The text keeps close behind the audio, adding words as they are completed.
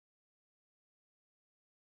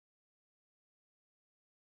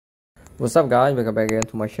What's up guys, welcome back again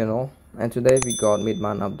to my channel, and today we got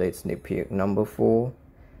mid-month update sneak peek number 4.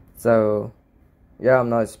 So yeah, I'm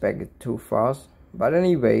not expecting it too fast, but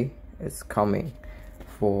anyway it's coming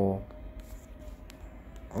for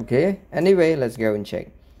anyway, let's go and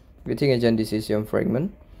check. Within agent decision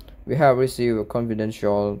fragment, we have received a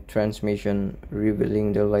confidential transmission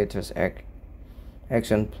revealing the latest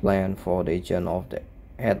action plan for the agent of the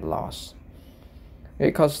Atlas.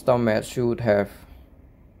 A custom-made should have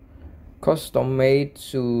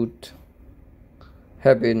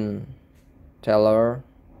been tailored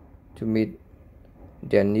to meet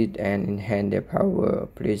their need and enhance their power.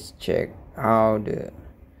 Please check out the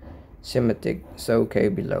schematic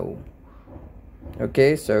showcase below.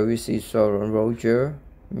 Okay, so we see Soren Roger,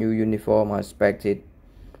 new uniform expected,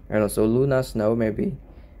 and also Luna Snow maybe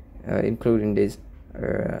including this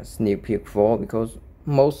sneak peek for, because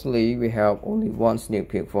mostly we have only one sneak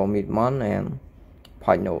peek for mid-month and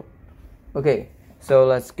Pine Note. Okay, so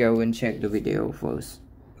let's go and check the video first.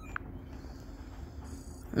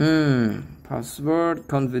 Password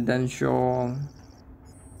confidential.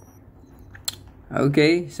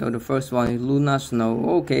 Okay, so the first one is Luna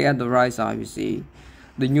Snow. Okay, at the right side we see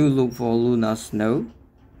the new look for Luna Snow,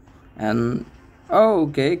 and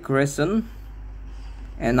okay, Crescent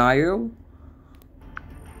and Io,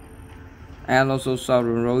 and also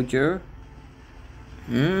Southern Roger.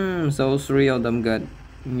 So 3 of them got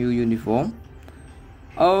new uniform.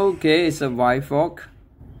 Okay, it's a white fog.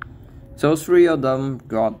 So 3 of them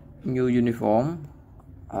got new uniform.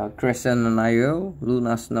 Crescent and Io,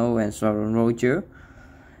 Luna Snow, and Southern Roger.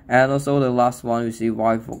 And also the last one we see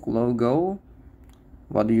White Fog logo.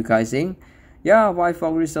 What do you guys think? Yeah, White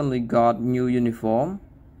Fog recently got new uniform.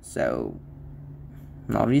 So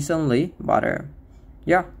not recently, but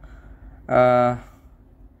yeah. I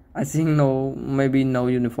think maybe no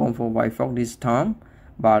uniform for White Fog this time,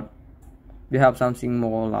 but we have something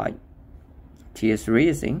more like T-3,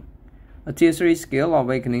 I think. A T-3 skill,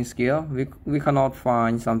 awakening skill. We cannot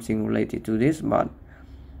find something related to this, but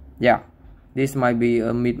yeah, this might be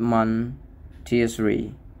a mid-month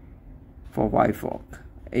T-3 for White Fog,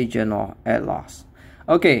 agent or Atlas.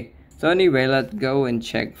 Okay, so anyway, let's go and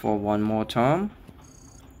check for one more time.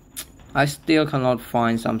 I still cannot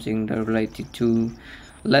find something related to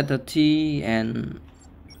letter T and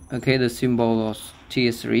okay, the symbol of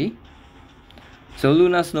T3. So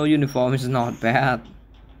Luna Snow uniform is not bad,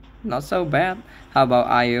 not so bad. How about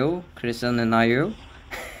Io, Crescent and Io?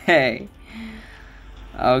 Hey,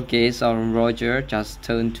 okay, so Roger just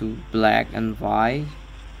turned to black and white.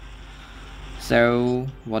 So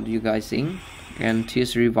what do you guys think? And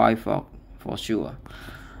T3 White Fog for sure.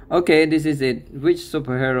 Okay, this is it. Which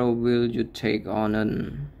superhero will you take on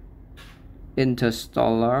an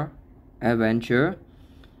interstellar adventure?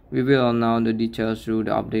 We will announce the details through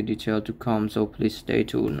the update detail to come, so please stay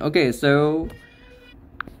tuned. Okay, so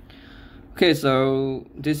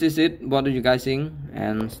this is it. What do you guys think?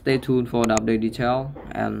 And stay tuned for the update detail,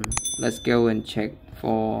 and let's go and check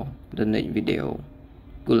for the next video.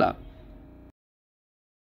 Good luck.